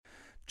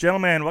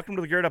Gentlemen, welcome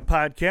to the Gird Up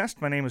Podcast.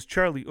 My name is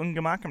Charlie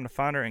Ungemach. I'm the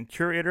founder and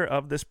curator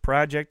of this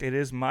project. It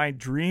is my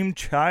dream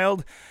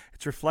child.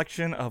 It's a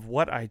reflection of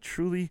what I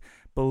truly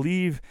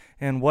believe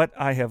and what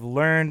I have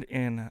learned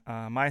in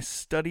my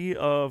study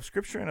of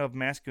Scripture and of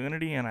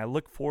masculinity, and I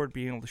look forward to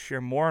being able to share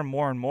more and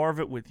more of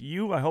it with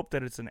you. I hope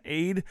that it's an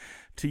aid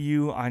to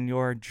you on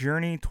your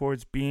journey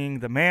towards being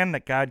the man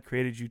that God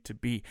created you to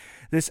be.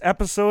 This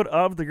episode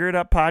of the Gird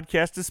Up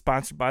Podcast is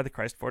sponsored by the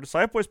Christ for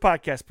Disciples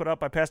podcast, put out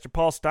by Pastor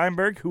Paul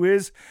Steinberg,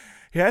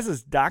 he has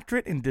his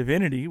doctorate in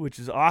divinity, which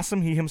is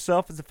awesome. He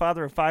himself is the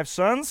father of 5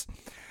 sons.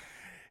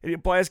 It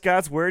applies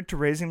God's word to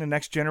raising the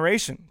next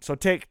generation. So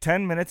take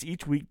 10 minutes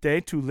each weekday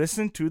to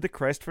listen to the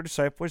Christ for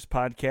Disciples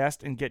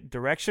podcast and get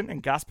direction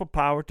and gospel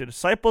power to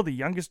disciple the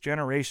youngest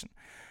generation.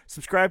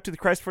 Subscribe to the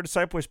Christ for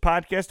Disciples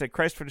podcast at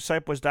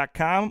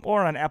christfordisciples.com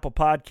or on Apple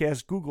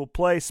Podcasts, Google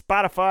Play,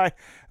 Spotify,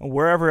 and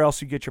wherever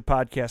else you get your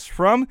podcasts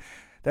from.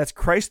 That's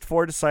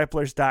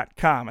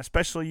christfordisciples.com,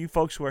 especially you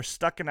folks who are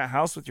stuck in a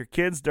house with your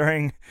kids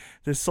during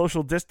this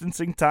social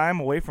distancing time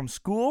away from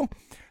school.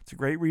 It's a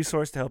great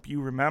resource to help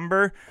you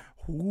remember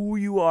who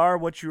you are,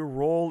 what your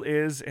role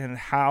is, and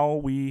how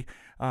we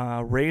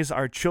raise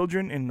our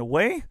children in the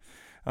way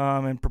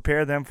and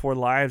prepare them for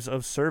lives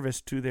of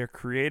service to their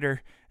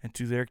Creator and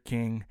to their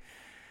King.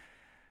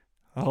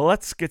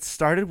 Let's get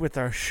started with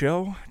our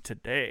show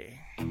today.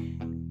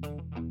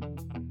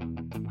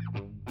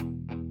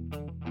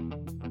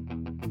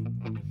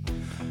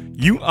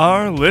 You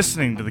are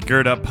listening to the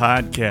Gird Up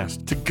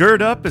Podcast. To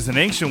gird up is an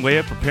ancient way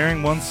of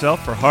preparing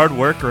oneself for hard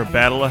work or a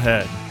battle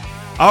ahead.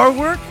 Our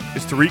work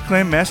is to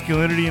reclaim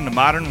masculinity in the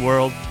modern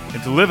world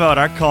and to live out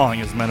our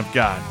calling as men of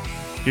God.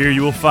 Here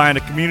you will find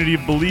a community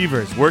of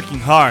believers working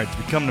hard to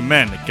become the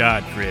men that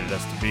God created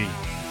us to be.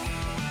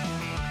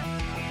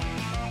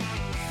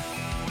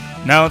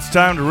 Now it's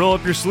time to roll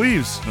up your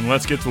sleeves and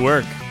let's get to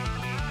work.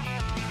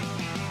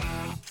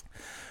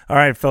 All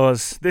right,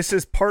 fellas, this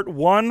is part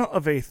 1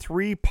 of a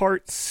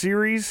 3-part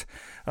series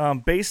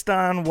based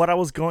on what I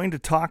was going to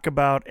talk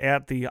about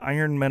at the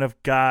Iron Men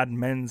of God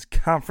Men's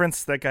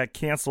Conference that got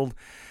canceled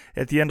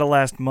at the end of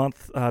last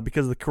month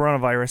because of the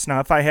coronavirus. Now,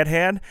 if I had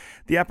had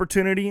the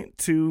opportunity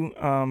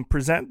to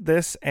present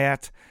this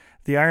at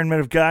the Iron Men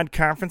of God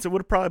Conference, it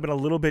would have probably been a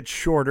little bit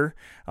shorter.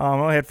 I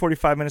only had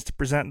 45 minutes to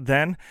present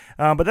then,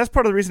 but that's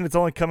part of the reason it's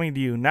only coming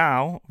to you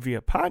now via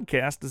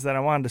podcast, is that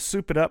I wanted to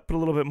soup it up, put a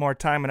little bit more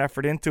time and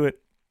effort into it.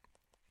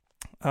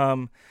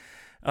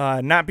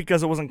 Not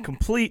because it wasn't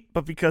complete,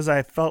 but because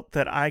I felt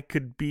that I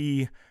could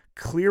be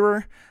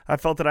clearer. I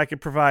felt that I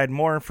could provide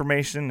more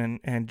information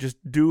and just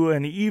do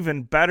an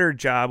even better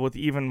job with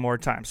even more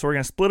time. So we're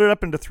going to split it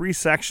up into 3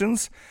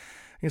 sections.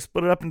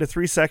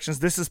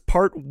 This is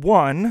part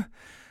 1,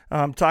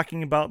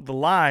 talking about the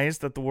lies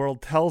that the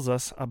world tells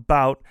us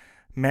about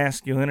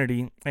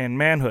masculinity and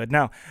manhood.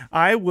 Now,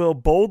 I will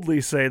boldly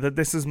say that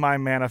this is my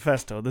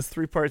manifesto. This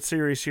 3-part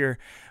series here,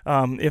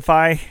 if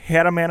I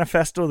had a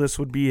manifesto, this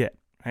would be it,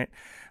 right?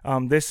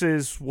 This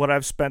is what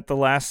I've spent the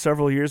last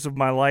several years of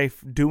my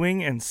life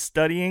doing and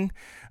studying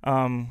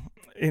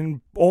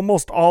in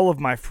almost all of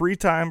my free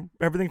time,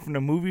 everything from the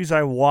movies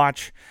I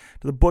watch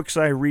to the books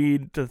I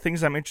read to the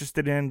things I'm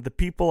interested in, the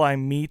people I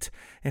meet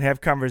and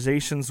have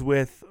conversations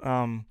with.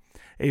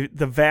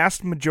 The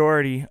vast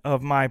majority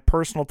of my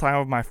personal time,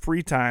 of my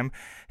free time,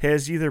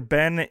 has either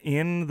been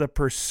in the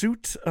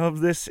pursuit of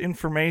this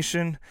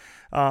information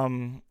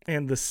and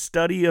the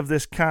study of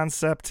this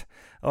concept,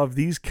 of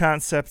these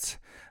concepts,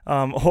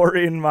 or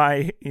in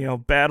my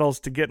battles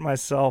to get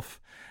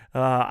myself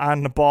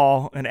on the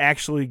ball and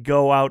actually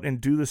go out and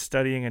do the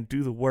studying and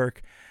do the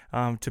work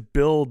to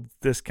build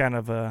this kind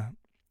of a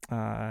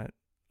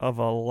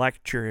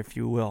lecture, if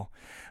you will.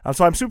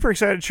 So I'm super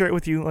excited to share it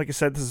with you. Like I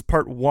said, this is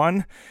part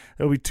 1.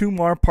 There'll be 2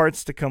 more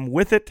parts to come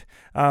with it.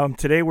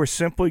 Today we're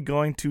simply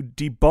going to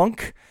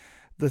debunk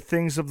the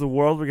things of the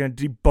world. We're going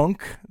to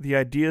debunk the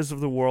ideas of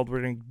the world. We're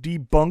going to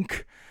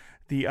debunk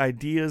the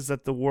ideas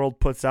that the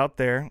world puts out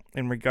there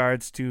in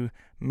regards to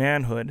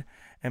manhood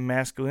and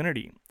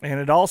masculinity. And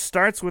it all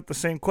starts with the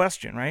same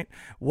question, right?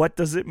 What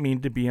does it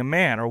mean to be a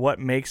man, or what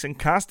makes and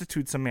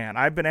constitutes a man?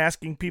 I've been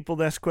asking people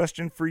this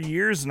question for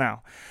years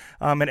now,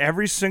 and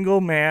every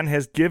single man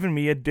has given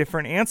me a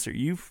different answer.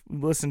 You've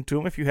listened to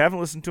him. If you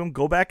haven't listened to him,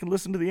 go back and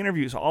listen to the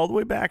interviews all the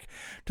way back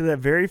to that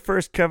very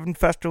first Kevin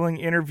Festerling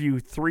interview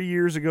 3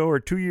 years ago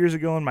or 2 years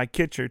ago in my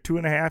kitchen, or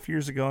 2.5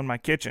 years ago in my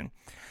kitchen.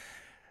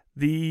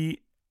 The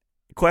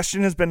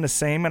question has been the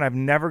same, and I've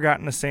never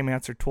gotten the same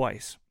answer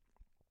twice.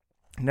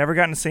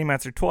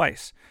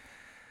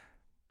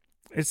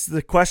 It's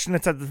the question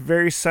that's at the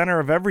very center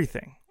of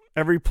everything.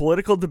 Every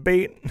political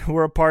debate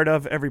we're a part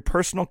of, every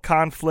personal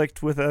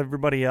conflict with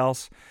everybody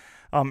else,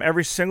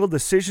 every single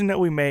decision that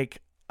we make,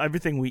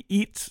 everything we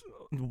eat,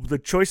 the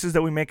choices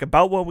that we make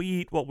about what we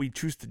eat, what we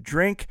choose to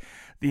drink,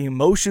 the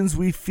emotions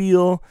we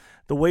feel,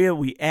 the way that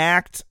we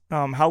act,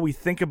 how we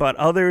think about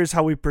others,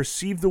 how we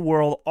perceive the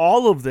world,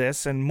 all of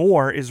this and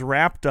more is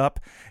wrapped up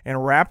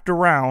and wrapped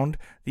around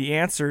the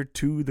answer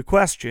to the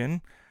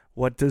question,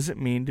 what does it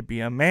mean to be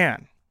a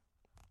man?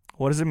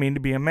 What does it mean to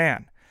be a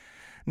man?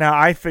 Now,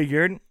 I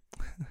figured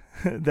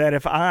that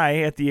if I,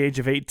 at the age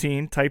of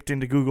 18, typed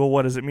into Google,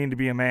 what does it mean to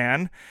be a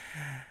man?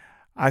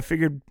 I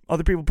figured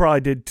other people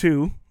probably did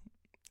too.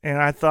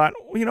 And I thought,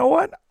 well, you know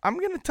what? I'm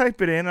going to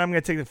type it in. And I'm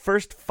going to take the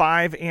first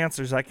 5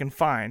 answers I can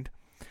find.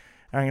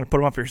 And I'm going to put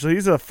them up here. So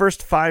these are the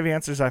first 5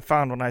 answers I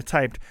found when I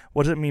typed,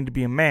 what does it mean to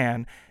be a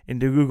man,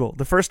 into Google.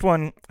 The first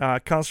one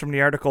comes from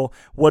the article,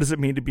 What Does It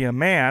Mean to Be a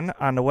Man,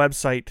 on the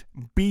website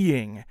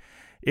Being.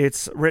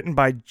 It's written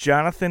by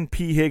Jonathan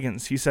P.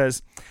 Higgins. He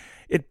says,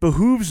 it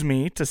behooves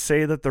me to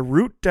say that the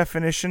root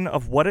definition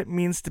of what it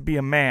means to be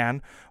a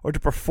man or to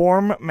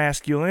perform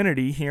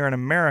masculinity here in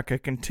America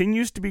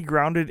continues to be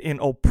grounded in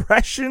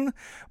oppression,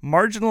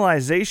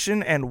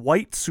 marginalization, and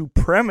white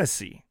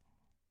supremacy.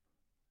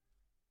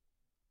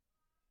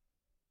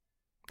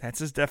 That's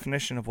his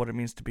definition of what it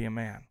means to be a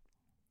man.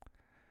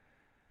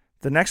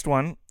 The next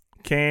one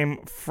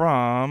came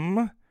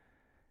from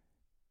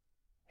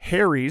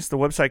Harry's, the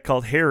website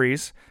called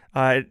Harry's.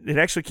 It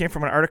actually came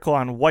from an article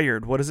on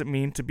Wired. What does it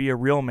mean to be a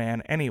real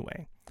man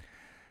anyway?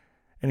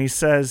 And he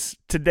says,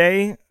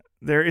 today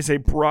there is a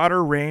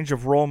broader range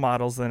of role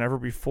models than ever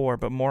before,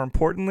 but more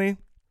importantly,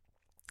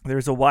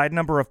 there's a wide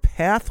number of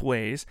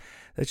pathways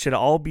that should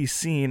all be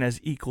seen as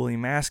equally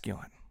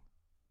masculine.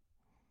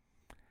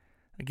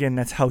 Again,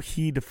 that's how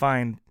he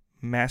defined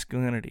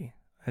masculinity.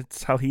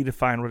 That's how he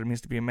defined what it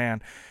means to be a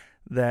man,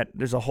 that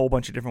there's a whole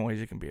bunch of different ways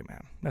you can be a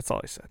man. That's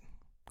all he said.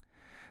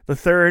 The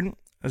third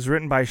is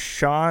written by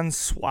Sean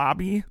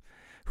Swaby,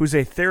 who's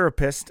a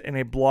therapist and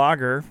a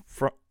blogger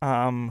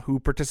who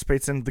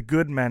participates in the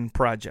Good Men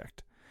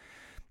Project.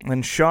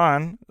 And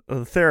Sean,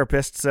 the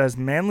therapist, says,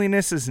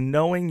 manliness is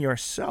knowing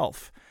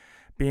yourself,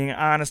 being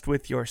honest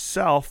with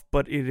yourself,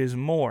 but it is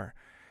more.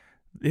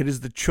 It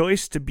is the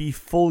choice to be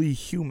fully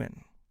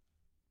human.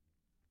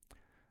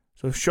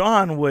 So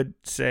Sean would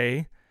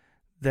say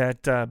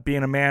that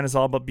being a man is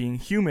all about being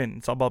human.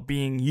 It's all about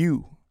being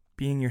you,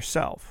 being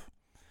yourself.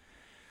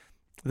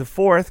 The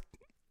fourth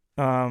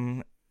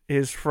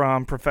is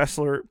from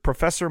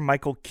Professor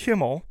Michael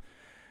Kimmel,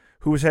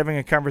 who was having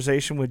a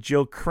conversation with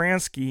Jill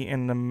Kransky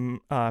in the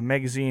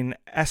magazine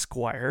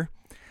Esquire.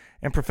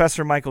 And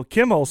Professor Michael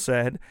Kimmel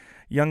said,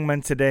 young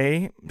men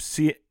today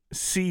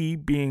see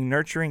being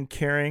nurturing,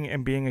 caring,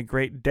 and being a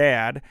great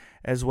dad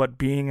as what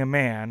being a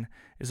man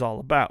is all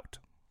about.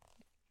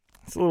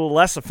 It's a little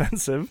less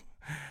offensive,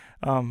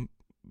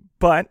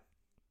 but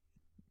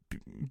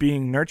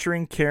being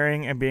nurturing,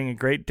 caring, and being a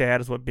great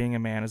dad is what being a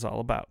man is all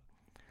about.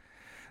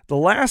 The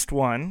last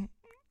one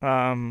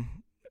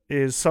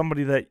is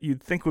somebody that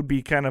you'd think would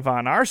be kind of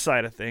on our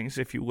side of things,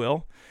 if you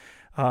will.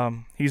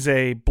 He's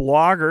a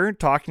blogger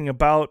talking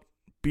about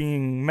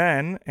being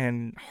men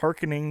and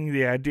hearkening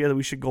the idea that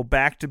we should go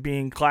back to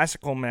being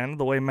classical men,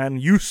 the way men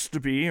used to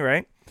be,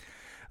 right?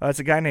 It's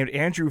a guy named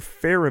Andrew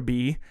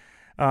Farabee,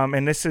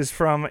 and this is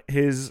from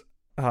his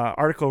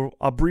article,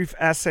 A Brief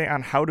Essay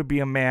on How to Be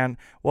a Man,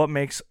 What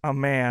Makes a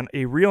Man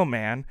a Real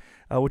Man,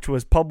 which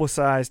was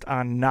publicized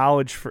on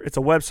it's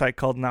a website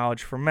called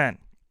Knowledge for Men.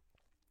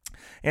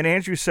 And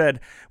Andrew said,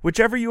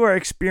 wherever you are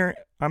experiencing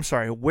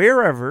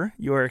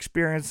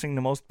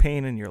the most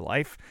pain in your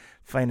life,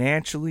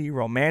 financially,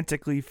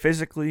 romantically,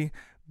 physically,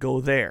 go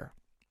there.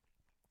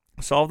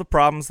 Solve the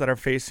problems that are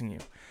facing you.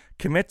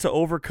 Commit to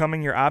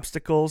overcoming your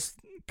obstacles,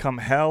 come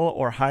hell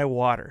or high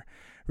water.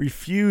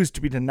 Refuse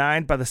to be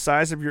defined by the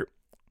size of your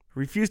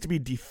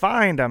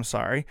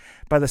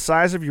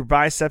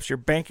biceps, your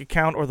bank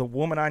account, or the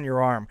woman on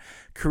your arm.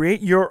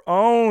 Create your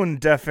own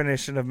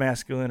definition of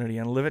masculinity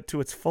and live it to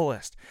its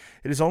fullest.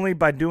 It is only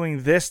by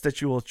doing this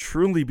that you will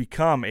truly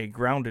become a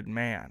grounded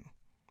man.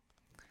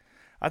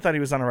 I thought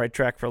he was on the right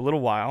track for a little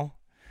while.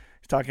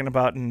 He's talking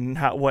about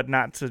what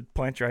not to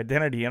plant your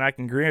identity, and I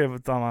can agree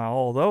with him on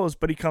all those,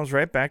 but he comes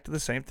right back to the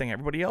same thing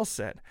everybody else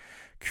said.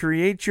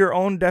 Create your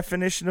own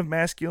definition of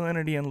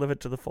masculinity and live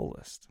it to the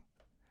fullest.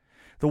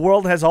 The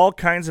world has all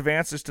kinds of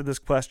answers to this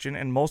question,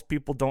 and most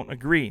people don't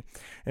agree.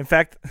 In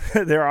fact,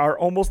 there are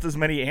almost as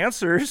many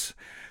answers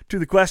to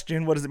the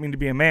question, what does it mean to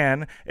be a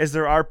man, as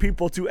there are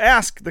people to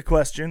ask the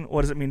question,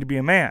 what does it mean to be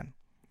a man?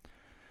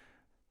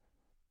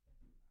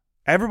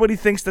 Everybody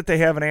thinks that they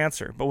have an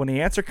answer, but when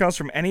the answer comes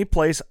from any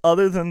place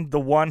other than the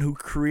one who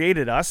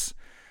created us,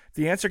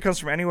 the answer comes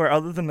from anywhere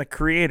other than the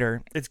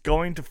creator, it's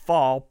going to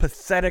fall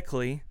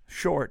pathetically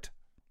short.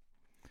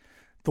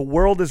 The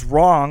world is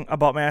wrong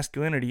about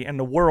masculinity, and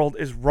the world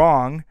is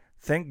wrong,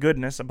 thank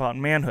goodness, about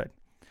manhood.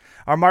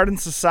 Our modern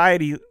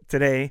society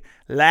today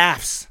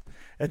laughs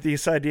at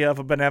this idea of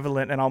a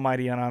benevolent and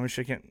almighty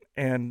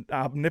and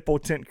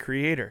omnipotent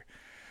creator.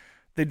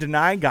 They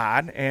deny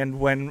God, and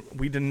when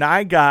we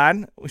deny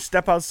God, we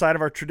step outside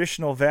of our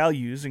traditional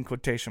values, in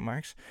quotation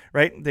marks,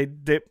 right?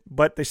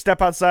 But they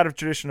step outside of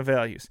traditional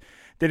values.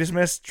 They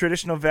dismiss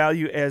traditional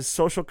value as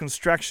social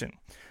construction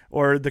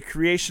or the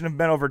creation of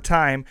men over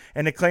time,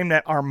 and they claim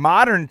that in our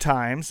modern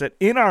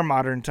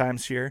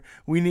times here,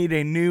 we need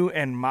a new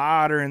and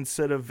modern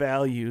set of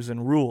values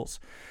and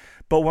rules.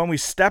 But when we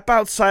step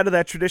outside of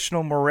that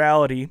traditional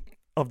morality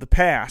of the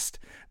past,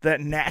 that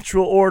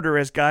natural order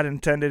as God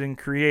intended and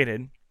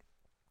created,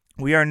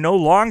 We are no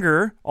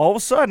longer, all of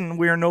a sudden,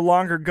 we are no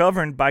longer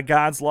governed by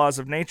God's laws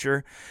of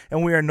nature,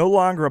 and we are no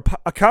longer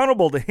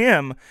accountable to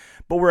Him,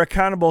 but we're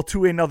accountable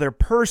to another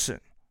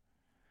person.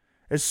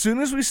 As soon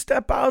as we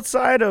step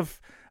outside of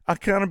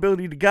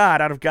accountability to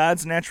God, out of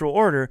God's natural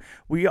order,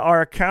 we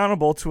are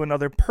accountable to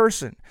another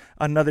person,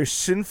 another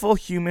sinful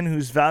human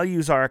whose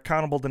values are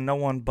accountable to no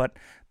one but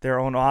their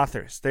own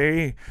authors.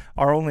 They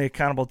are only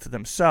accountable to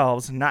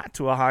themselves, not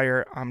to a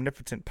higher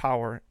omnipotent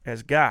power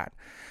as God.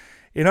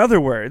 In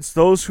other words,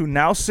 those who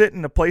now sit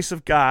in the place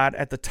of God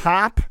at the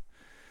top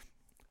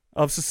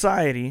of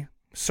society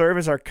serve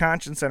as our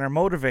conscience and our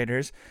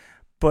motivators,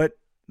 but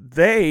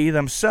they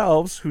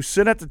themselves, who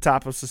sit at the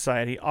top of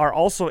society, are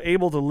also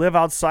able to live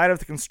outside of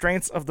the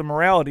constraints of the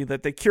morality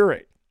that they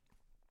curate.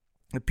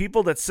 The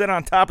people that sit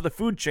on top of the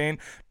food chain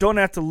don't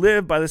have to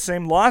live by the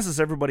same laws as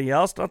everybody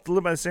else, don't have to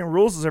live by the same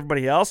rules as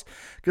everybody else,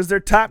 because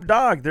they're top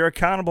dog. They're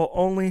accountable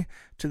only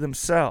to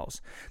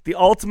themselves. The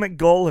ultimate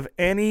goal of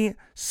any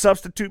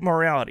substitute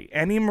morality,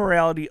 any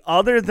morality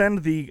other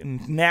than the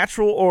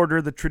natural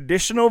order, the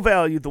traditional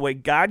value, the way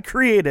God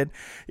created,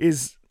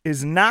 is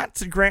not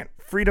to grant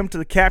freedom to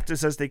the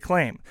captives as they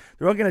claim.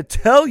 They're all going to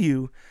tell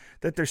you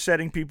that they're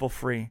setting people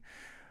free.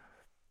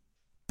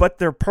 But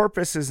their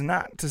purpose is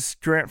not to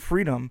grant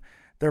freedom.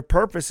 Their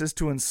purpose is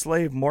to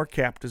enslave more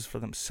captives for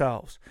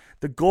themselves.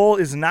 The goal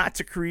is not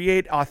to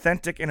create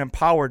authentic and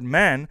empowered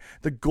men.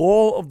 The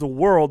goal of the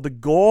world, the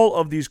goal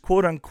of these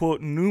quote-unquote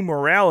new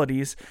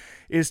moralities,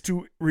 is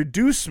to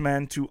reduce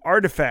men to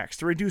artifacts,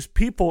 to reduce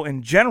people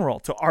in general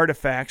to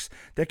artifacts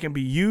that can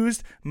be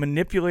used,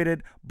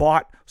 manipulated,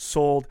 bought,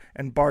 sold,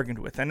 and bargained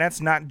with. And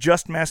that's not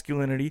just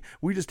masculinity.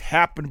 We just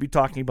happen to be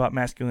talking about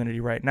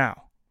masculinity right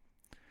now.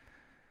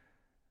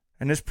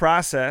 And this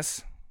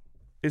process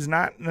is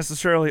not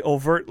necessarily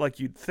overt like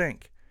you'd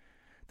think.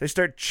 They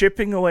start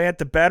chipping away at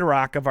the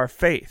bedrock of our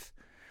faith,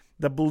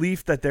 the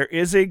belief that there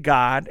is a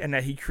God and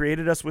that He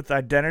created us with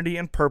identity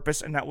and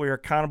purpose and that we are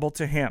accountable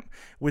to Him.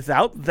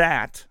 Without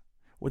that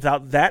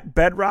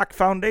bedrock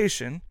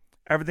foundation,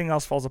 everything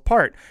else falls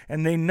apart.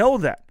 And they know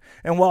that.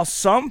 And while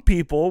some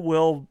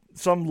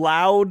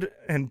loud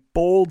and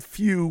bold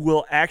few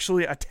will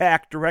actually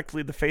attack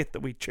directly the faith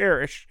that we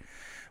cherish,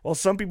 while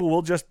some people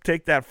will just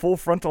take that full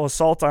frontal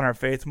assault on our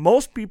faith,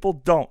 most people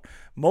don't.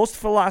 Most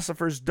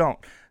philosophers don't.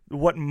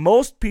 What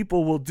most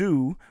people will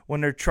do when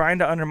they're trying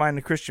to undermine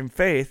the Christian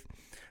faith,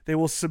 they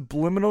will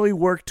subliminally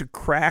work to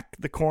crack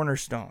the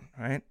cornerstone,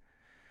 right?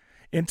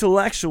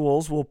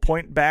 Intellectuals will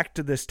point back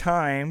to this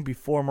time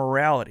before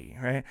morality,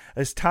 right?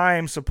 This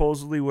time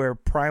supposedly where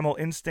primal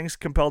instincts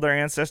compelled our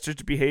ancestors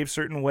to behave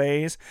certain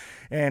ways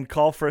and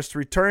call for us to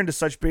return to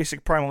such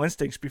basic primal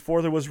instincts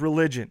before there was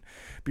religion,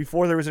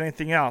 before there was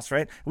anything else,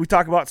 right? We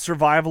talk about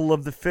survival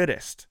of the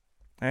fittest,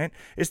 right?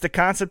 It's the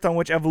concept on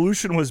which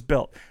evolution was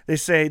built. They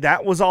say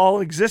that was all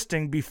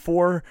existing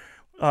before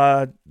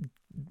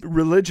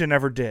religion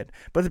ever did.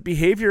 But the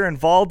behavior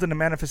involved in the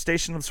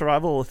manifestation of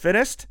survival of the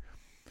fittest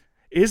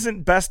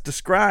isn't best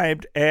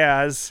described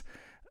as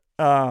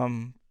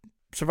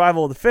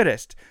survival of the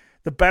fittest.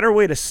 The better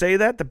way to say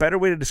that, the better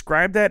way to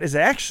describe that is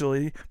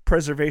actually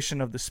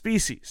preservation of the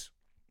species.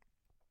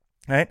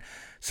 Right?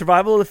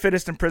 Survival of the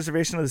fittest and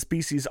preservation of the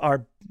species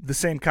are the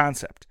same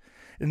concept.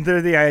 And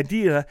they're the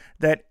idea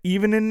that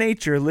even in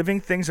nature, living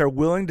things are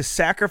willing to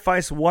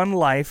sacrifice one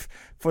life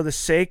for the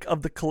sake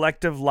of the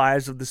collective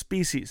lives of the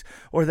species.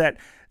 Or that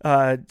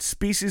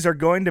species are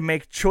going to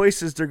make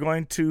choices. They're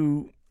going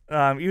to,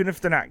 even if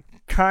they're not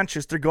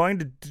conscious, they're going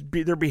to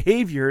be, their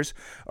behaviors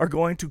are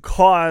going to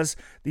cause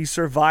the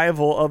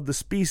survival of the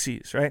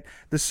species, right?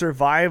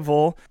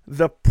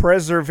 The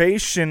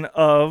preservation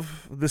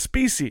of the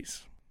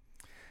species.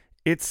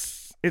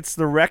 It's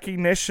the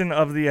recognition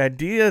of the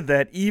idea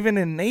that even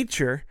in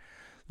nature,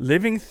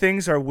 living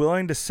things are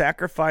willing to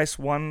sacrifice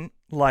one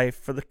life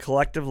for the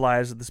collective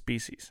lives of the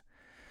species.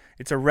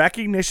 It's a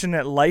recognition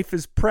that life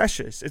is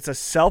precious. It's a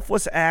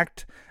selfless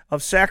act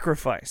of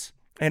sacrifice.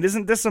 And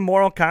isn't this a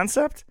moral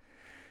concept?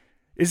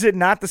 Is it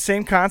not the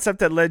same concept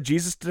that led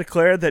Jesus to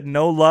declare that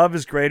no love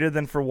is greater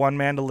than for one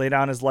man to lay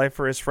down his life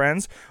for his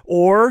friends,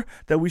 or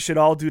that we should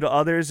all do to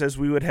others as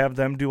we would have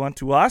them do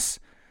unto us?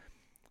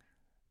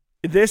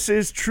 This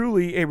is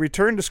truly a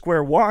return to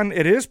square one.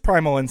 It is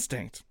primal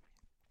instinct.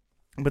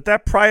 But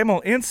that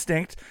primal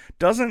instinct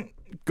doesn't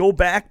go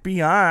back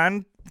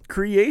beyond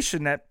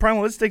creation. That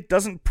primal instinct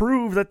doesn't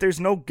prove that there's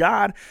no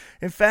God.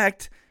 In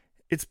fact,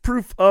 it's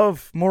proof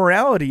of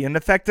morality and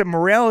the fact that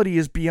morality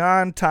is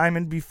beyond time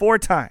and before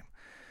time.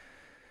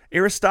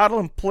 Aristotle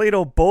and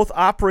Plato both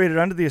operated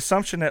under the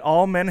assumption that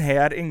all men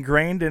had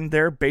ingrained in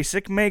their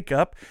basic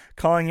makeup,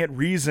 calling it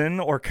reason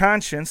or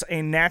conscience,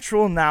 a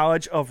natural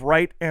knowledge of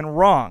right and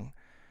wrong.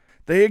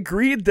 They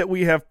agreed that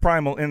we have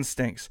primal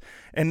instincts,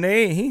 and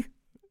they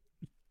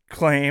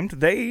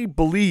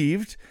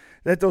believed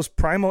that those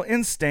primal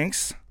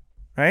instincts,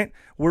 right,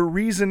 were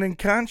reason and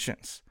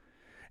conscience,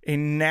 a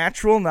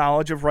natural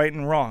knowledge of right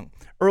and wrong.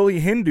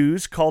 Early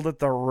Hindus called it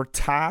the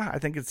Rta, I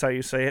think it's how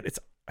you say it. It's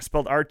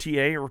spelled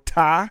RTA, or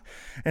Ta,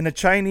 and the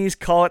Chinese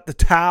call it the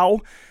Tao,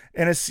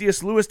 And as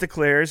C.S. Lewis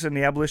declares in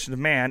The Abolition of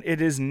Man, it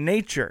is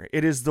nature.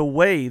 It is the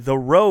way, the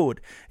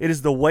road. It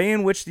is the way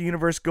in which the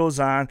universe goes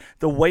on,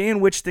 the way in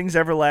which things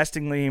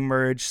everlastingly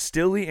emerge,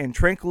 stilly and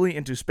tranquilly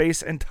into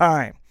space and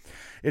time.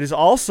 It is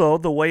also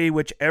the way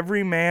which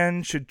every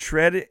man should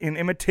tread in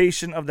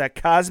imitation of that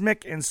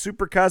cosmic and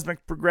supercosmic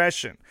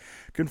progression,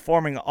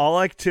 conforming all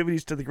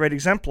activities to the great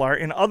exemplar.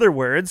 In other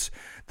words,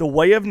 the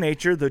way of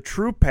nature, the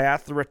true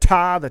path, the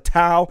Rata, the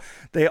Tao,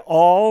 they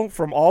all,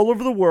 from all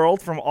over the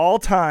world, from all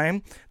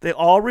time, they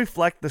all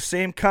reflect the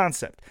same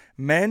concept.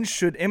 Men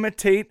should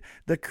imitate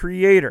the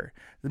Creator.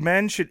 The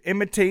men should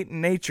imitate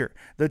nature,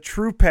 the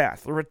true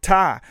path, the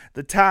Rata,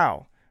 the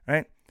Tao,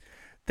 right?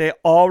 They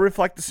all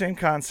reflect the same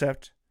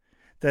concept.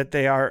 They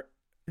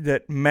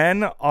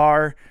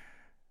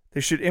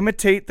should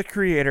imitate the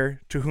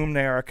Creator to whom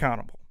they are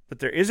accountable. That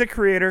there is a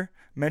Creator,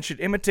 men should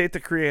imitate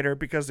the Creator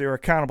because they are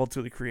accountable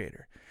to the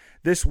Creator.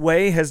 This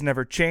way has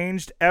never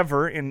changed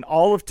ever in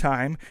all of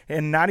time,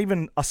 and not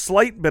even a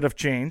slight bit of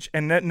change,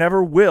 and that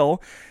never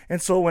will. And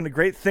so when the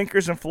great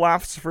thinkers and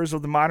philosophers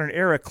of the modern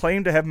era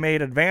claim to have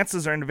made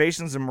advances or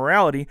innovations in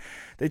morality,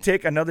 they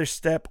take another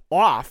step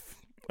off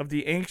of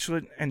the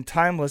ancient and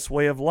timeless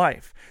way of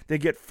life. They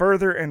get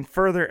further and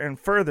further and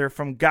further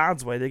from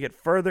God's way. They get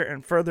further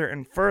and further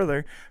and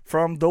further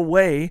from the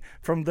way,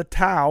 from the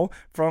Tao,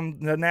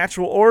 from the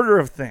natural order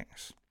of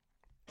things.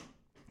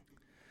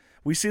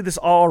 We see this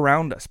all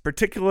around us,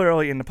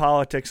 particularly in the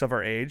politics of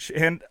our age,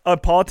 and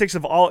politics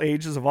of all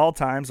ages, of all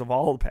times, of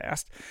all the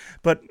past.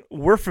 But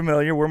we're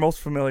most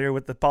familiar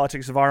with the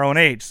politics of our own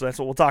age, so that's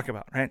what we'll talk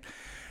about, right?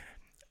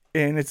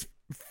 And it's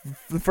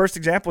the first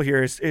example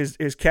here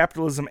is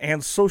capitalism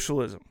and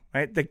socialism,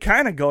 right? They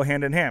kind of go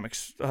hand in hand.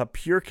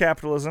 Pure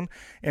capitalism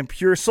and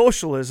pure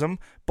socialism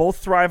both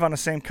thrive on the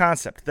same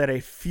concept, that a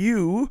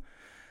few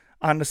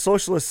on the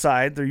socialist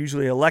side, they're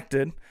usually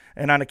elected,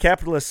 and on the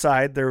capitalist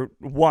side, they're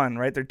one,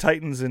 right? They're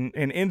titans in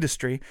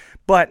industry,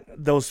 but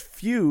those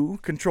few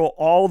control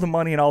all the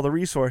money and all the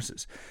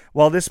resources.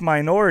 While this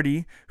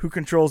minority who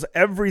controls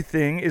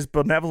everything is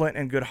benevolent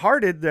and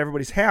good-hearted,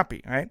 everybody's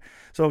happy, right?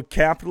 So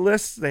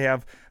capitalists, they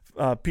have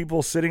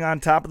people sitting on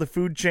top of the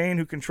food chain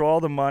who control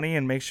the money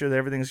and make sure that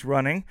everything's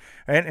running,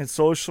 right? In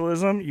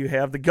socialism, you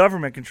have the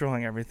government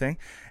controlling everything.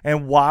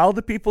 And while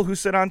the people who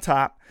sit on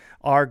top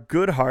are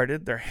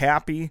good-hearted, they're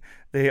happy,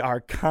 they are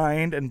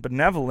kind and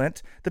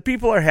benevolent, the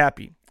people are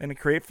happy and they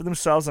create for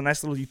themselves a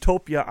nice little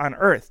utopia on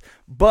earth.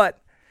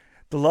 But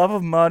the love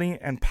of money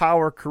and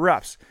power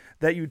corrupts.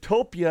 That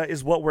utopia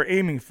is what we're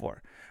aiming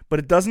for. But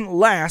it doesn't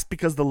last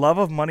because the love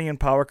of money and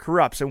power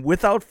corrupts. And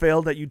without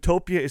fail, that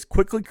utopia is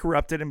quickly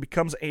corrupted and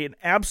becomes an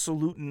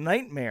absolute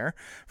nightmare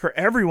for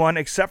everyone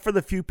except for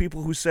the few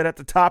people who sit at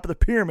the top of the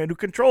pyramid who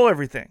control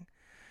everything.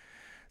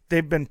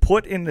 They've been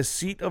put in the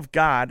seat of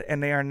God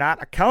and they are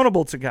not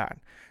accountable to God.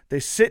 They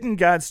sit in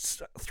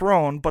God's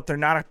throne, but they're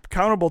not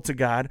accountable to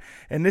God.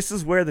 And this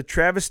is where the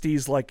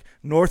travesties like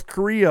North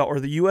Korea or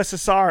the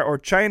USSR or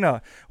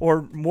China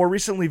or more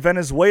recently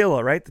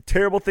Venezuela, right? The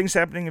terrible things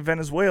happening in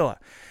Venezuela.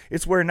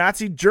 It's where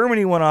Nazi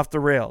Germany went off the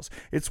rails.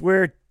 It's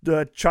where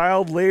the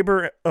child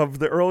labor of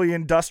the early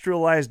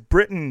industrialized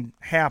Britain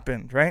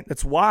happened, right?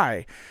 That's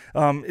why.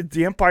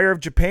 The Empire of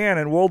Japan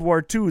in World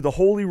War II, the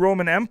Holy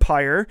Roman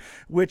Empire,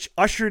 which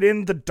ushered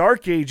in the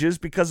Dark Ages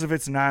because of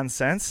its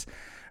nonsense.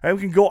 Right,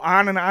 we can go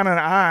on and on and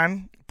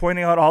on,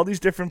 pointing out all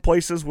these different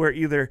places where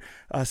either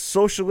a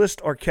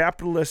socialist or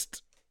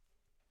capitalist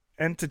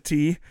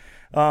entity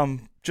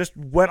just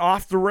went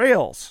off the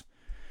rails.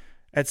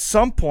 At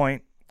some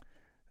point,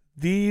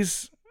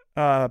 these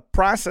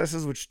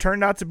processes, which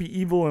turned out to be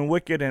evil and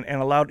wicked and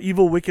allowed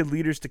evil, wicked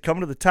leaders to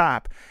come to the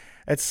top,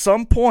 at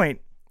some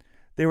point,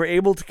 they were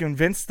able to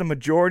convince the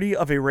majority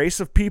of a race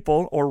of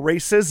people or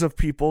races of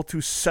people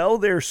to sell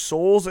their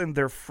souls and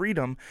their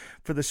freedom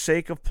for the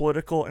sake of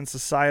political and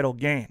societal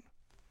gain.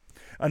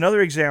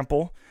 Another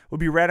example would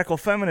be radical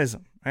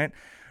feminism, right?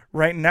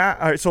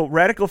 So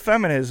radical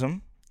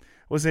feminism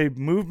was a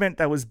movement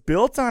that was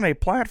built on a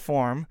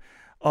platform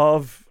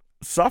of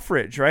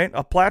suffrage, right?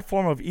 A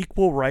platform of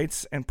equal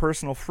rights and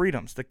personal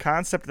freedoms. The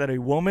concept that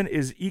a woman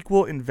is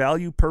equal in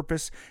value,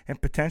 purpose,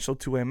 and potential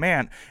to a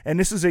man. And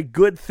this is a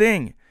good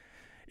thing.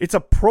 It's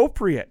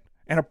appropriate,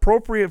 and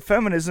appropriate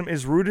feminism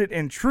is rooted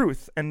in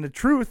truth. And the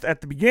truth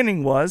at the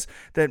beginning was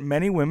that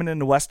many women in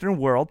the Western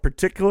world,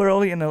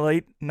 particularly in the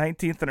late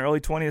 19th and early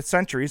 20th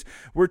centuries,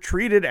 were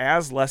treated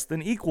as less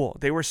than equal.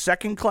 They were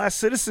second-class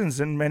citizens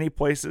in many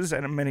places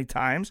and many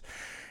times,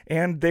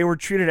 and they were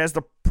treated as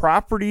the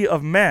property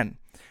of men.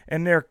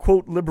 And their,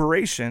 quote,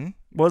 liberation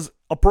was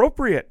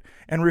appropriate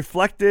and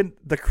reflected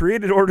the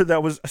created order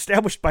that was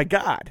established by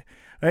God.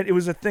 Right? It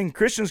was a thing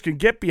Christians could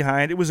get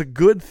behind. It was a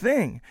good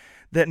thing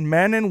that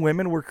men and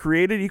women were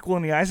created equal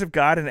in the eyes of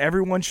God, and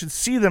everyone should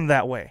see them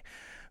that way.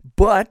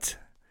 But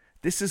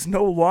this is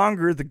no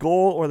longer the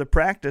goal or the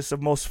practice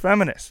of most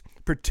feminists,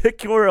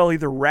 particularly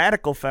the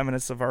radical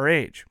feminists of our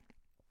age.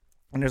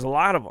 And there's a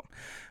lot of them.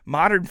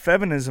 Modern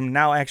feminism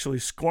now actually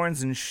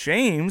scorns and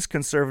shames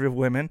conservative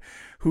women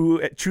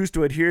who choose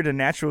to adhere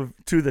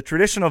to the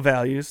traditional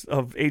values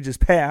of ages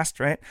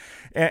past, right?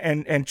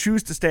 And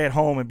choose to stay at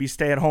home and be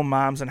stay-at-home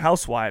moms and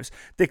housewives.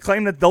 They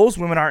claim that those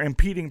women are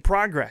impeding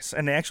progress,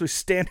 and they actually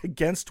stand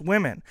against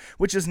women,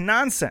 which is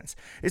nonsense.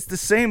 It's the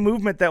same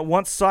movement that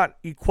once sought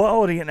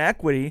equality and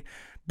equity,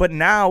 but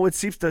now it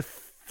seeks to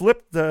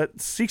flip the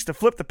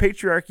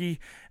patriarchy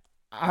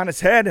on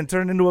its head and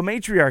turn it into a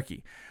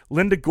matriarchy.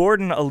 Linda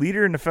Gordon, a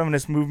leader in the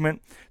feminist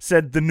movement,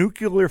 said the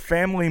nuclear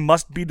family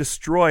must be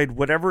destroyed,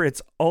 whatever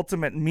its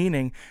ultimate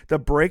meaning. The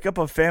breakup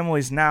of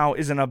families now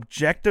is an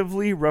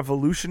objectively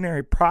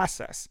revolutionary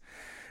process.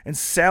 And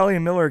Sally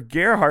Miller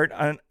Gerhardt,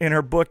 in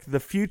her book,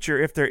 The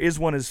Future, If There Is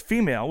One Is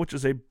Female, which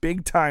is a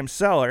big-time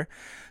seller,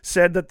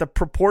 said that the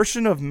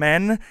proportion of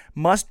men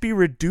must be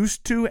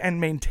reduced to and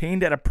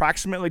maintained at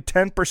approximately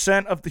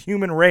 10% of the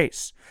human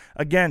race.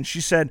 Again,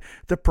 she said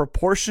the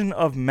proportion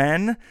of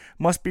men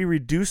must be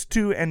reduced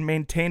to and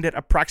maintained at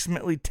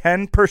approximately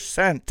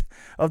 10%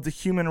 of the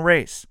human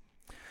race.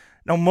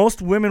 Now,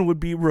 most women would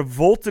be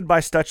revolted by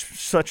such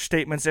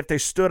statements if they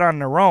stood on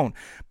their own,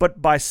 but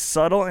by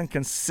subtle and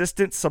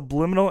consistent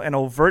subliminal and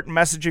overt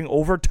messaging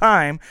over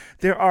time,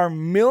 there are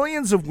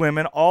millions of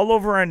women all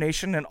over our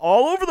nation and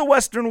all over the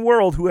Western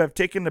world who have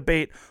taken the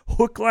bait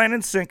hook, line,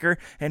 and sinker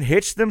and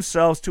hitched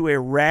themselves to a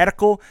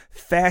radical,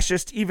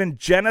 fascist, even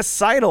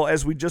genocidal,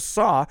 as we just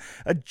saw,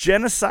 a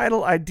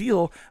genocidal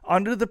ideal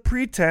under the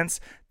pretense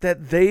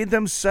that they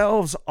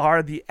themselves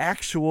are the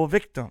actual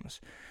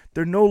victims.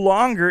 They're no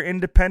longer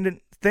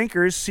independent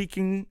thinkers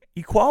seeking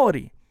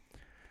equality.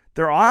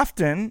 They're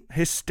often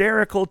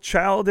hysterical,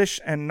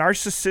 childish, and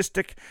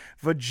narcissistic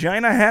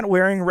vagina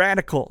hat-wearing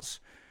radicals.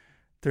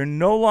 They're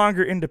no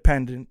longer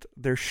independent.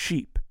 They're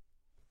sheep.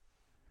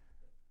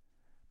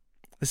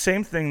 The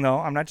same thing, though,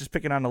 I'm not just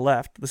picking on the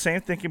left. The same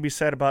thing can be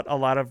said about a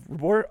lot of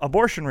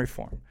abortion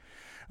reform.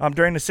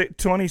 During the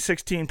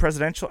 2016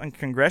 presidential and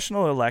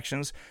congressional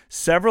elections,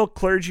 several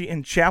clergy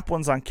and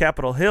chaplains on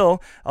Capitol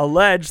Hill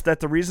alleged that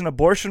the reason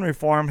abortion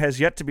reform has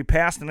yet to be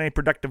passed in any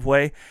productive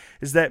way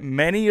is that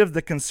many of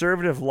the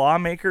conservative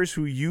lawmakers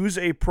who use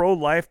a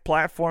pro-life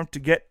platform to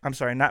get,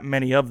 not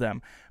many of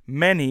them,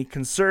 many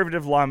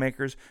conservative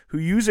lawmakers who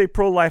use a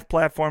pro-life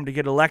platform to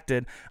get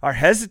elected are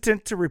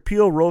hesitant to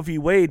repeal Roe v.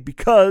 Wade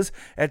because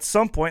at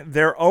some point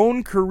their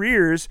own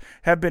careers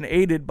have been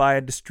aided by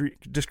a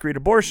discreet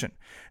abortion,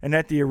 and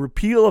that the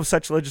repeal of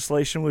such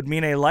legislation would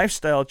mean a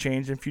lifestyle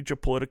change and future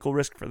political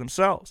risk for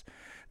themselves.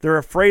 They're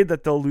afraid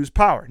that they'll lose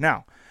power.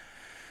 Now,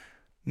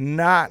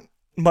 not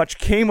much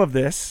came of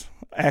this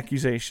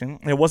accusation.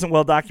 It wasn't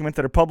well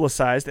documented or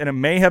publicized, and it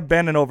may have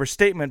been an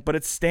overstatement, but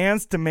it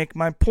stands to make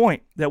my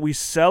point that we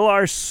sell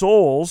our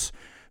souls,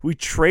 we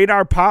trade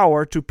our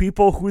power to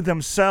people who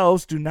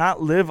themselves do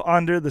not live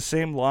under the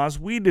same laws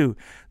we do.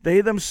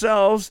 They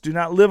themselves do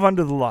not live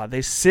under the law.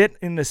 They sit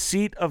in the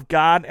seat of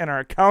God and are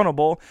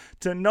accountable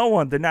to no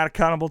one. They're not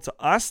accountable to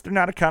us. They're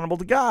not accountable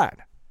to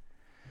God.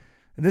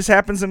 And this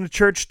happens in the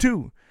church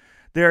too.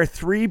 There are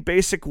three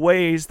basic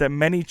ways that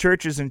many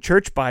churches and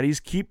church bodies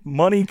keep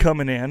money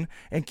coming in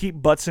and keep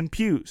butts in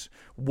pews.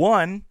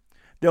 One,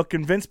 they'll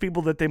convince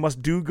people that they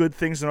must do good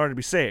things in order to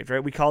be saved,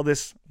 right? We call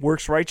this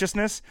works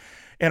righteousness.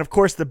 And of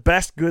course, the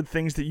best good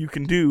things that you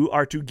can do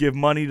are to give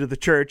money to the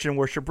church and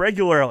worship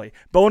regularly.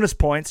 Bonus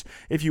points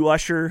if you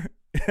usher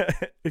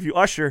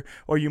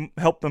or you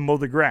help them mow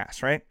the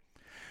grass, right?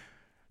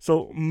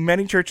 So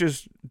many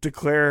churches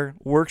declare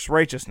works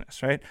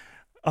righteousness, right?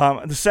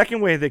 The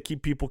second way they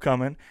keep people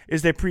coming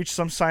is they preach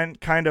some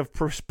kind of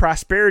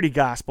prosperity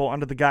gospel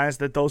under the guise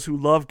that those who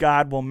love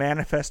God will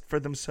manifest for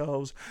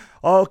themselves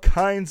all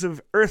kinds of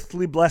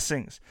earthly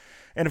blessings.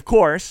 And of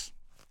course,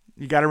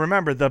 you got to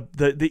remember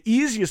the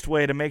easiest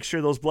way to make sure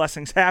those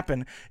blessings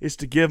happen is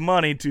to give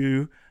money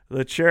to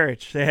the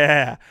church.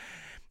 Yeah.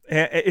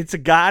 It's a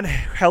God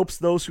helps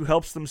those who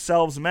helps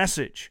themselves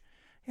message.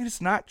 And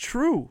it's not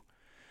true.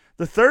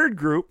 The third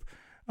group,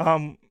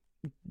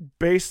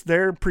 base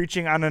their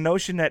preaching on the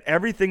notion that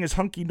everything is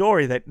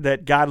hunky-dory,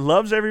 that God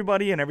loves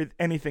everybody and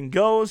anything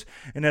goes,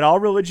 and that all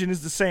religion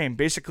is the same.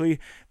 Basically,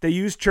 they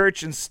use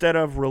church instead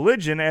of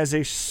religion as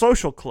a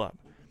social club.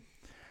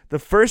 The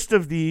first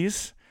of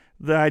these,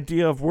 the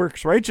idea of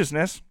works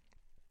righteousness,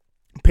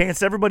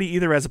 paints everybody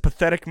either as a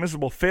pathetic,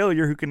 miserable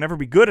failure who can never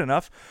be good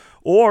enough,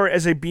 or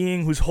as a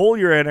being who's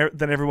holier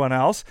than everyone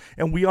else.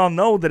 And we all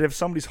know that if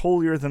somebody's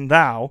holier than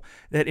thou,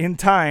 that in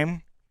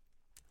time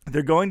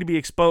they're going to be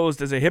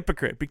exposed as a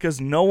hypocrite because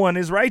no one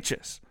is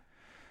righteous.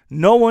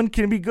 No one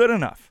can be good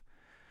enough.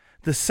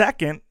 The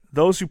second,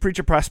 those who preach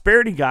a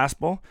prosperity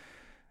gospel,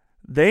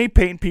 they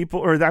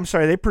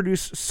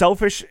produce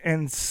selfish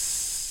and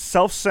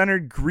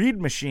self-centered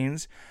greed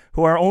machines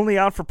who are only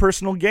out for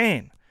personal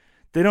gain.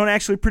 They don't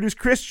actually produce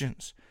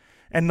Christians.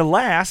 And the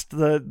last,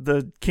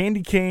 the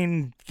candy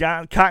cane,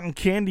 cotton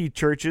candy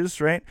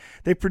churches, right?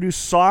 They produce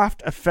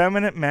soft,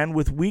 effeminate men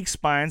with weak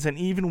spines and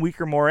even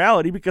weaker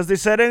morality because they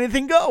said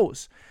anything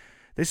goes.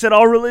 They said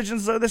all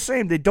religions are the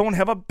same. They don't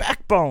have a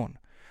backbone.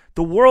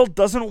 The world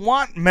doesn't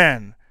want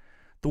men.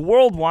 The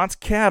world wants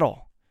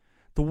cattle.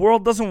 The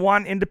world doesn't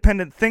want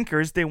independent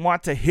thinkers. They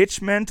want to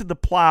hitch men to the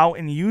plow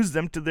and use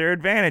them to their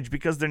advantage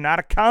because they're not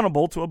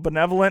accountable to a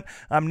benevolent,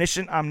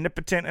 omniscient,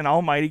 omnipotent, and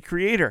almighty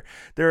creator.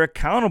 They're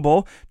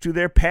accountable to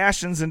their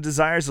passions and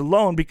desires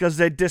alone because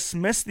they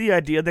dismiss the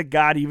idea that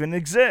God even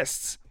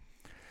exists.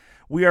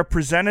 We are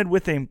presented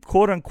with a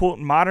quote-unquote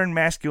modern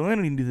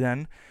masculinity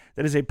then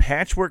that is a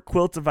patchwork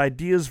quilt of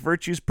ideas,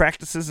 virtues,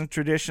 practices, and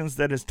traditions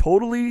that is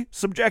totally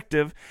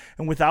subjective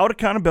and without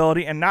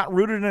accountability and not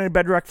rooted in a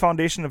bedrock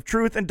foundation of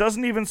truth and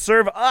doesn't even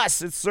serve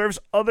us. It serves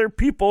other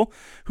people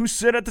who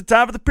sit at the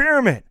top of the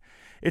pyramid.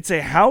 It's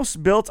a house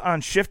built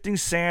on shifting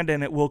sand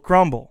and it will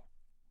crumble.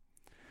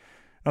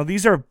 Now,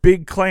 these are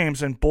big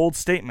claims and bold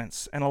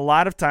statements, and a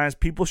lot of times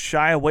people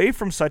shy away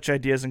from such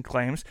ideas and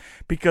claims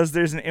because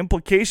there's an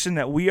implication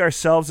that we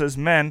ourselves as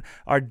men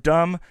are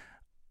dumb,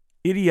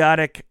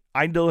 idiotic,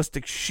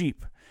 idealistic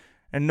sheep,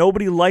 and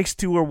nobody likes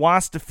to or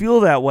wants to feel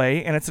that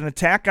way, and it's an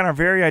attack on our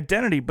very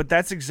identity. But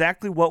that's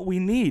exactly what we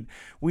need.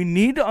 We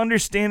need to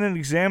understand and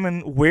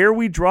examine where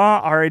we draw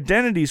our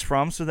identities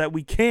from so that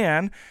we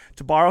can,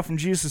 to borrow from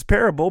Jesus'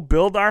 parable,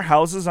 build our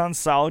houses on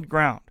solid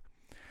ground.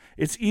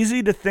 It's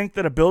easy to think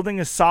that a building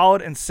is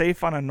solid and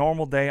safe on a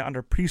normal day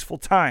under peaceful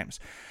times.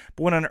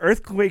 But when an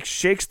earthquake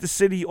shakes the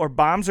city or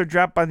bombs are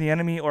dropped by the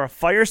enemy or a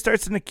fire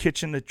starts in the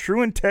kitchen, the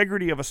true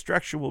integrity of a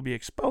structure will be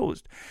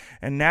exposed.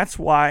 And that's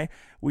why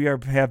we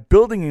have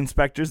building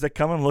inspectors that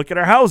come and look at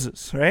our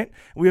houses, right?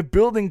 We have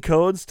building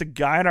codes to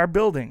guide our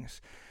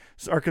buildings,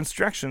 our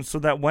construction, so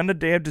that when the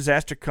day of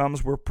disaster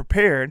comes, we're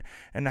prepared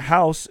and the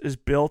house is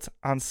built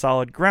on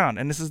solid ground.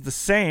 And this is the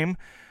same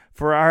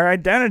for our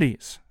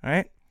identities,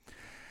 right?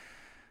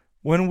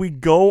 When we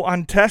go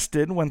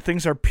untested, when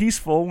things are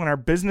peaceful, when our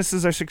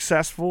businesses are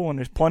successful, when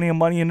there's plenty of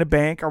money in the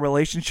bank, our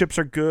relationships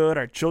are good,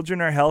 our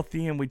children are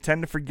healthy, and we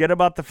tend to forget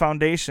about the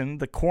foundation,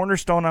 the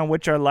cornerstone on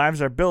which our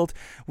lives are built,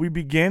 we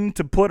begin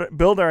to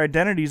build our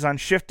identities on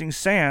shifting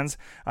sands,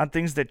 on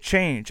things that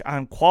change,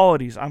 on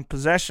qualities, on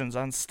possessions,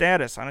 on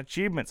status, on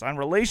achievements, on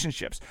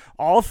relationships,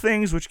 all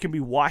things which can be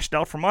washed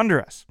out from under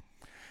us.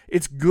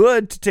 It's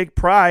good to take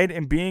pride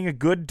in being a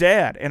good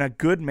dad, and a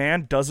good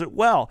man does it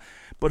well.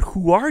 But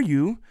who are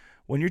you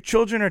when your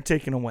children are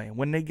taken away,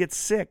 when they get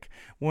sick,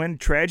 when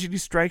tragedy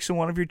strikes and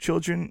one of your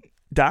children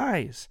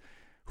dies?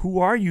 Who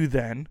are you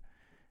then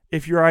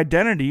if your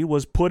identity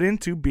was put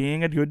into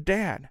being a good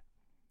dad?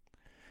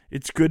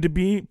 It's good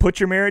to put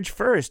your marriage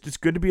first. It's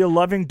good to be a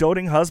loving,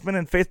 doting husband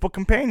and faithful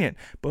companion.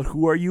 But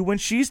who are you when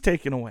she's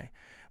taken away?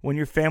 When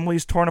your family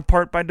is torn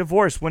apart by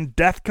divorce? When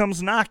death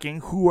comes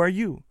knocking, who are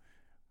you?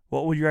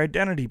 What will your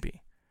identity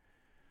be?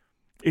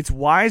 It's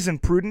wise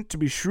and prudent to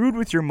be shrewd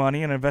with your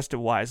money and invest it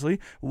wisely.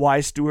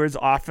 Wise stewards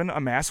often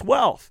amass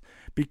wealth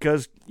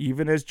because,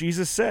 even as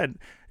Jesus said,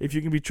 if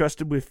you can be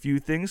trusted with few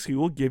things, he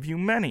will give you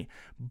many.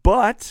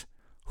 But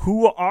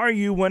who are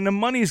you when the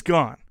money's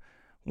gone?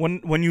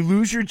 When you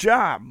lose your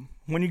job?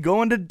 When you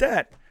go into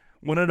debt?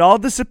 When it all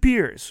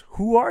disappears?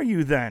 Who are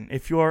you then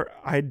if your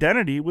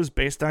identity was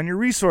based on your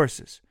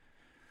resources?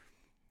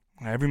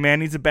 Every man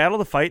needs a battle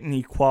to fight, and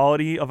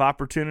equality of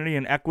opportunity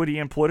and equity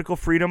and political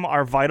freedom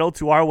are vital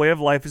to our way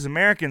of life as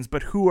Americans.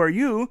 But who are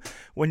you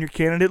when your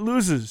candidate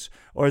loses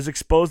or is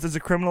exposed as a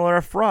criminal or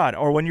a fraud,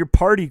 or when your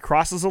party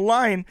crosses a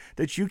line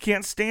that you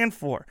can't stand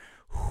for?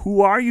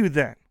 Who are you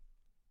then?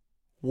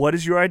 What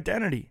is your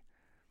identity?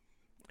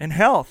 And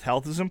health.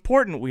 Health is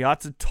important. We ought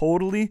to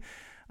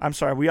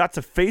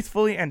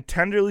faithfully and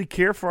tenderly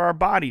care for our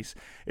bodies.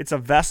 It's a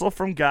vessel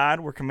from God.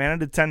 We're commanded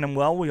to tend them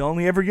well. We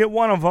only ever get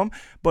one of them.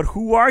 But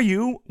who are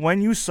you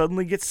when you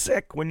suddenly get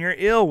sick, when you're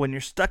ill, when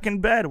you're stuck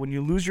in bed, when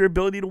you lose your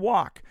ability to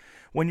walk?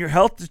 When your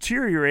health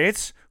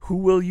deteriorates, who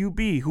will you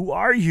be? Who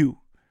are you?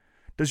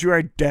 Does your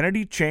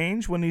identity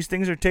change when these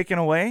things are taken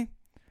away?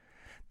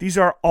 These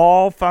are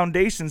all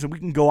foundations, and we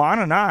can go on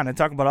and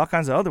talk about all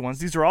kinds of other ones.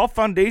 These are all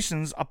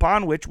foundations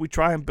upon which we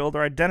try and build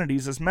our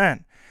identities as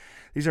men.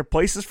 These are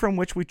places from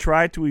which we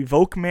try to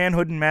evoke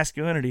manhood and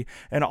masculinity,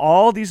 and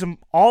all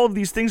of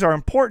these things are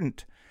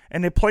important,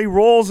 and they play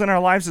roles in our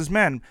lives as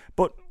men,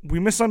 but we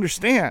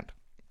misunderstand.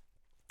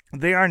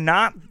 They are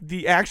not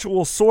the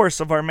actual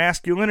source of our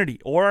masculinity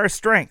or our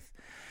strength.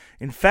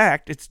 In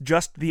fact, it's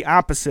just the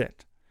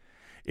opposite.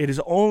 It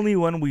is only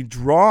when we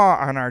draw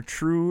on our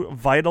true,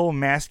 vital,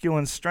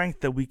 masculine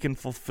strength that we can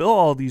fulfill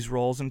all these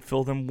roles and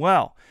fill them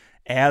well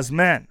as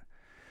men.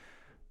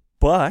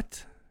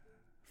 But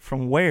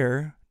from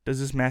where does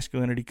this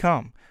masculinity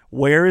come?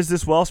 Where is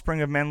this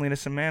wellspring of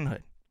manliness and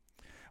manhood?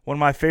 One of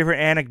my favorite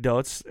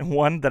anecdotes, and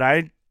one that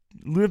I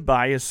live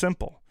by, is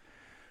simple.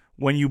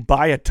 When you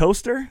buy a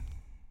toaster,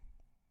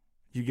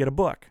 you get a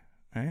book,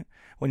 right?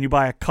 When you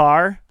buy a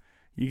car,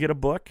 you get a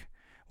book.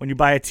 When you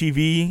buy a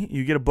TV,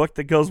 you get a book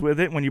that goes with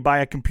it. When you buy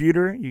a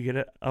computer, you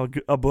get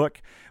a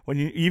book.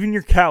 Even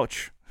your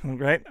couch,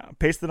 right?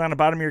 Pasted on the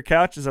bottom of your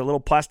couch is a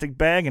little plastic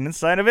bag, and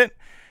inside of it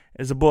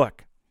is a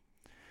book.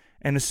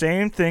 And the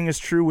same thing is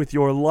true with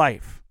your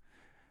life.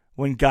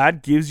 When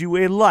God gives you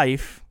a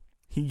life,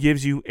 he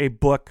gives you a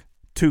book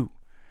too.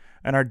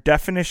 And our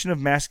definition of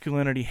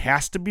masculinity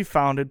has to be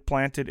founded,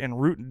 planted,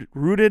 and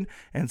rooted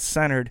and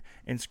centered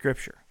in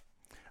Scripture.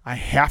 I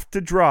have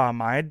to draw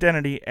my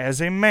identity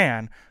as a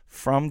man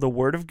from the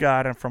Word of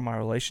God and from my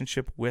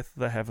relationship with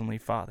the Heavenly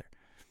Father.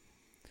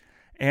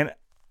 And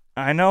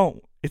I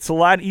know it's a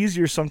lot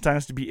easier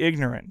sometimes to be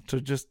ignorant, to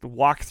just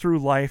walk through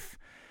life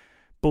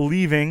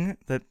believing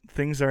that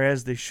things are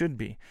as they should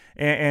be.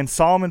 And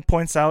Solomon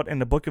points out in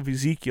the book of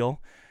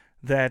Ezekiel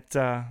that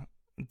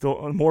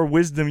the more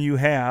wisdom you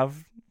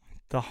have,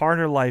 the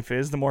harder life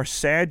is, the more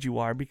sad you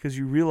are because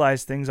you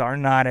realize things are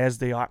not as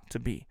they ought to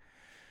be.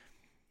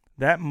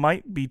 That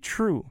might be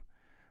true,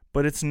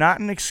 but it's not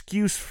an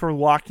excuse for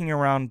walking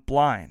around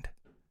blind.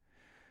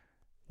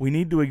 We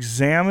need to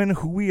examine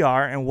who we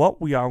are and what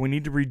we are. We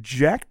need to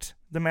reject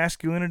the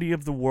masculinity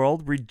of the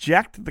world,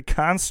 reject the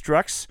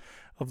constructs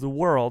of the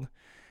world,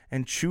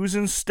 and choose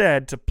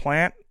instead to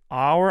plant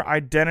our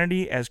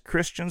identity as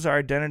Christians, our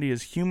identity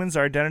as humans,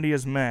 our identity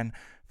as men,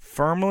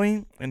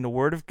 firmly in the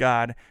Word of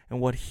God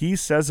and what He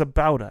says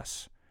about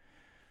us.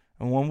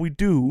 And when we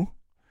do,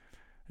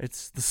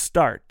 it's the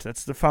start.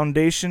 That's the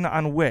foundation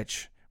on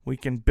which we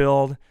can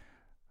build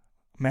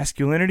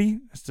masculinity.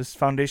 It's this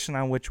foundation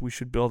on which we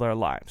should build our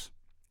lives.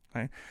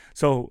 Okay?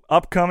 So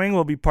upcoming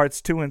will be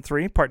parts 2 and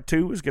 3. Part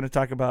 2 is going to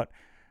talk about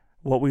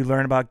what we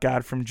learn about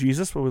God from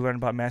Jesus, what we learn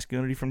about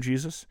masculinity from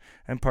Jesus.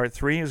 And part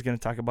 3 is going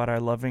to talk about our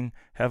loving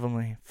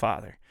Heavenly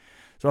Father.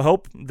 So I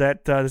hope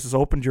that this has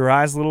opened your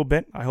eyes a little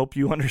bit. I hope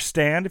you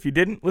understand. If you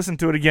didn't, listen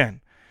to it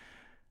again.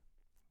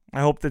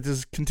 I hope that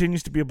this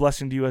continues to be a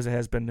blessing to you as it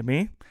has been to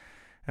me.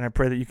 And I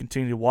pray that you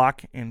continue to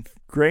walk in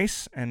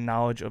grace and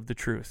knowledge of the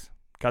truth.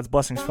 God's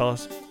blessings,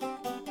 fellas.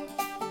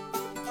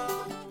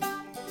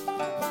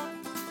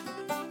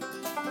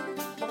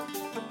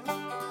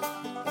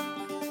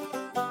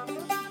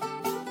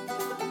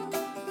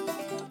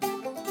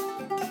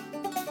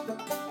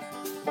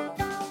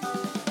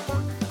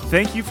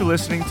 Thank you for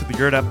listening to the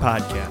Gird Up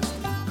Podcast.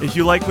 If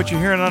you like what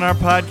you're hearing on our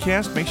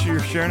podcast, make sure you're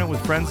sharing it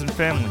with friends and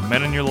family,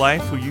 men in your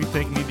life who you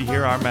think need to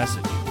hear our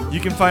message. You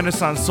can find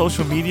us on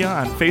social media,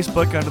 on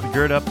Facebook under the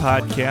Gird Up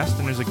Podcast,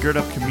 and there's a Gird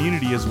Up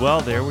community as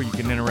well there where you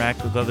can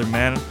interact with other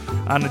men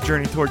on the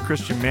journey toward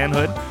Christian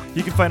manhood.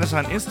 You can find us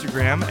on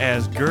Instagram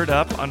as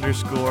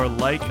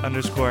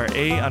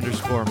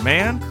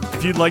girdup_like_a_man.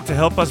 If you'd like to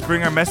help us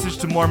bring our message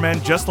to more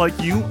men just like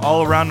you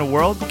all around the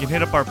world, you can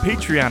hit up our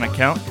Patreon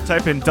account.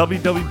 Type in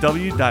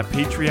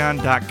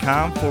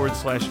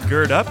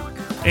www.patreon.com/girdup.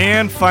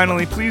 And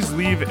finally, please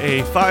leave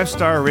a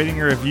 5-star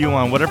rating or review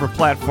on whatever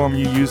platform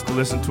you use to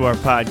listen to our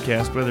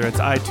podcast, whether it's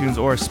iTunes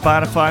or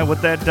Spotify.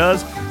 What that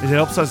does is it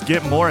helps us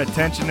get more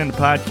attention in the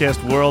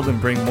podcast world and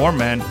bring more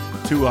men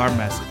to our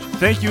message.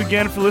 Thank you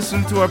again for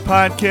listening to our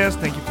podcast.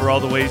 Thank you for all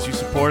the ways you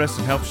support us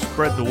and help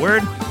spread the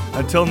word.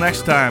 Until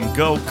next time,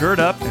 go gird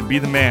up and be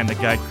the man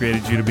that God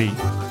created you to be.